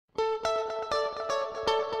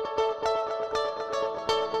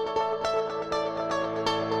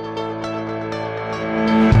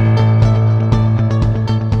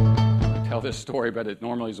this story, but it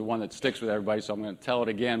normally is the one that sticks with everybody, so I'm going to tell it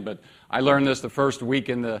again. But I learned this the first week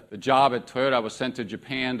in the job at Toyota. I was sent to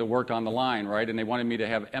Japan to work on the line, right? And they wanted me to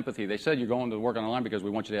have empathy. They said, you're going to work on the line because we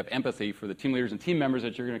want you to have empathy for the team leaders and team members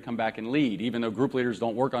that you're going to come back and lead. Even though group leaders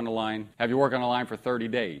don't work on the line, have you work on the line for 30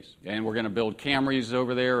 days. And we're going to build Camrys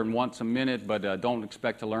over there in once a minute, but don't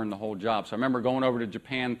expect to learn the whole job. So I remember going over to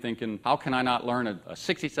Japan thinking, how can I not learn a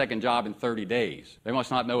 60-second job in 30 days? They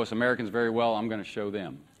must not know us Americans very well. I'm going to show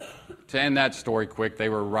them. To end that story quick, they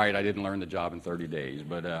were right. I didn't learn the job in 30 days,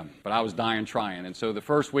 but I was dying trying. And so the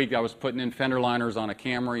first week I was putting in fender liners on a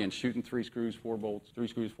Camry and shooting 3 screws, 4 bolts,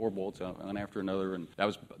 one after another. And that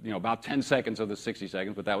was about 10 seconds of the 60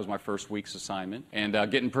 seconds, but that was my first week's assignment. And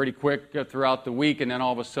getting pretty quick throughout the week, and then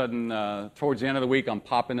all of a sudden, towards the end of the week, I'm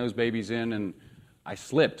popping those babies in, and I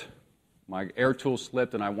slipped. My air tool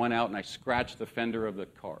slipped, and I went out and I scratched the fender of the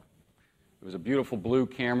car. It was a beautiful blue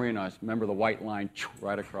Camry, and I remember the white line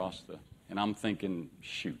right across and I'm thinking,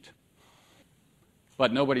 shoot.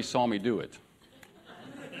 But nobody saw me do it.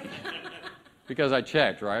 Because I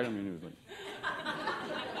checked, right? I mean, it was like...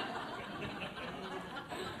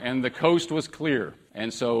 And the coast was clear.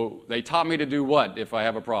 And so they taught me to do what if I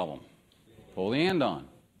have a problem? Pull the andon.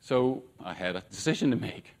 So I had a decision to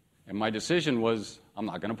make. And my decision was, I'm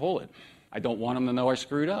not going to pull it. I don't want them to know I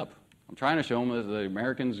screwed up. I'm trying to show them that the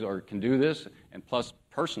Americans can do this, and plus,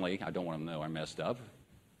 personally, I don't want them to know I messed up.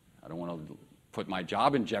 I don't want to put my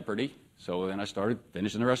job in jeopardy. So then I started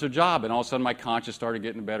finishing the rest of the job, and all of a sudden my conscience started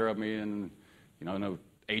getting the better of me, and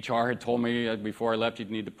HR had told me before I left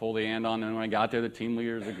you'd need to pull the andon, and when I got there, the team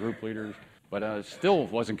leaders, the group leaders, but I still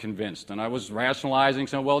wasn't convinced, and I was rationalizing,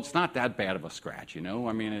 saying, well, it's not that bad of a scratch, I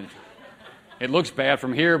mean, it looks bad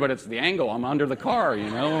from here, but it's the angle. I'm under the car,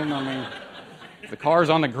 I mean... If the car's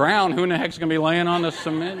on the ground, who in the heck's going to be laying on the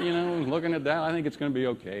cement, looking at that? I think it's going to be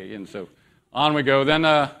okay. And so on we go. Then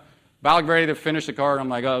about ready to finish the car, and I'm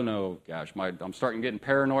like, oh, no, gosh. I'm starting getting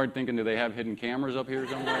paranoid, thinking, do they have hidden cameras up here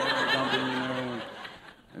somewhere or something,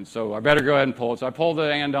 And so I better go ahead and pull it. So I pull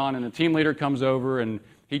the andon, and the team leader comes over, and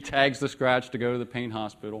he tags the scratch to go to the pain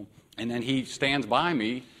hospital. And then he stands by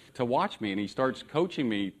me to watch me, and he starts coaching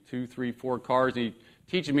me 2, 3, 4 cars. And he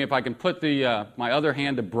teaching me if I can put my other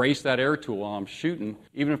hand to brace that air tool while I'm shooting,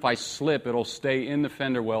 even if I slip, it'll stay in the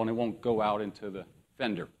fender well and it won't go out into the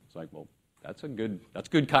fender. It's like, well, that's good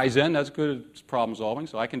Kaizen, that's good problem solving,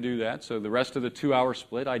 so I can do that. So the rest of the 2-hour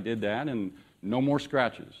split, I did that, and no more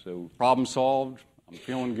scratches. So problem solved, I'm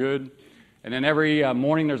feeling good. And then every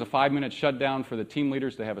morning there's a 5-minute shutdown for the team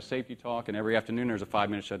leaders to have a safety talk, and every afternoon there's a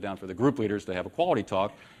 5-minute shutdown for the group leaders to have a quality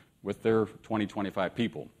talk with their 20, 25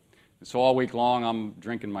 people. And so all week long, I'm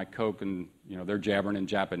drinking my Coke, and they're jabbering in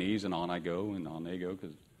Japanese, and on I go, and on they go,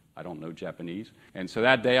 because I don't know Japanese. And so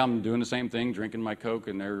that day, I'm doing the same thing, drinking my Coke,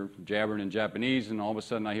 and they're jabbering in Japanese, and all of a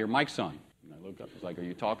sudden, I hear, Mike's son. And I look up, it's like, are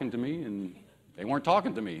you talking to me? And they weren't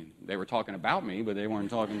talking to me. They were talking about me, but they weren't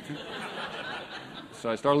talking to me. So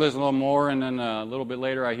I start listening a little more, and then a little bit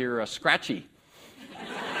later, I hear Scratchy.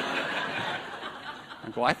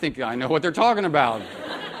 Well, I think I know what they're talking about.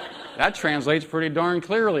 That translates pretty darn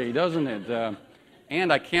clearly, doesn't it?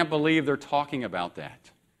 And I can't believe they're talking about that.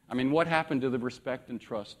 I mean, what happened to the respect and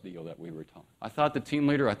trust deal that we were talking? I thought the team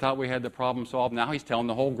leader, I thought we had the problem solved. Now he's telling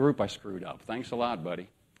the whole group I screwed up. Thanks a lot, buddy.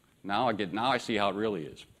 Now I see how it really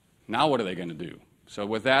is. Now what are they going to do? So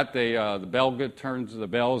with that, the bell turns, the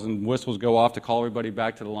bells and whistles go off to call everybody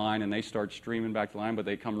back to the line, and they start streaming back to the line, but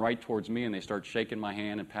they come right towards me, and they start shaking my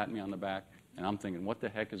hand and patting me on the back. And I'm thinking, what the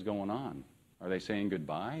heck is going on? Are they saying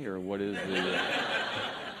goodbye, or what is the...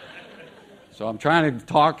 So I'm trying to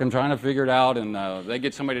talk and trying to figure it out, and they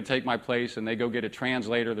get somebody to take my place, and they go get a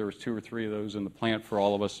translator. There was 2 or 3 of those in the plant for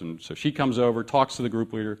all of us, and so she comes over, talks to the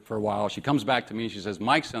group leader for a while. She comes back to me, and she says,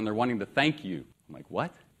 Mike, son, they're wanting to thank you. I'm like,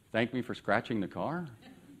 what? Thank me for scratching the car?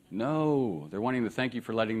 No, they're wanting to thank you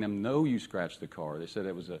for letting them know you scratched the car. They said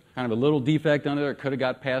it was a kind of a little defect under there. It could have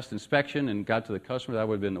got past inspection and got to the customer. That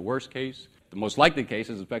would have been the worst case. The most likely case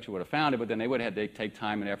is inspection would have found it, but then they would have had to take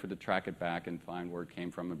time and effort to track it back and find where it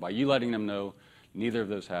came from. And by you letting them know neither of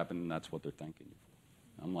those happened, and that's what they're thanking you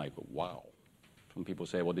for. I'm like, wow. Some people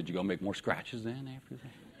say, well, did you go make more scratches then after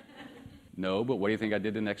that? No, but what do you think I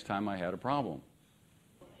did the next time I had a problem?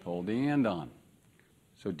 Pulled the andon.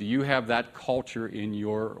 So do you have that culture in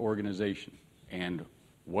your organization? And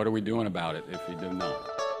what are we doing about it if you do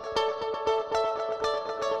not?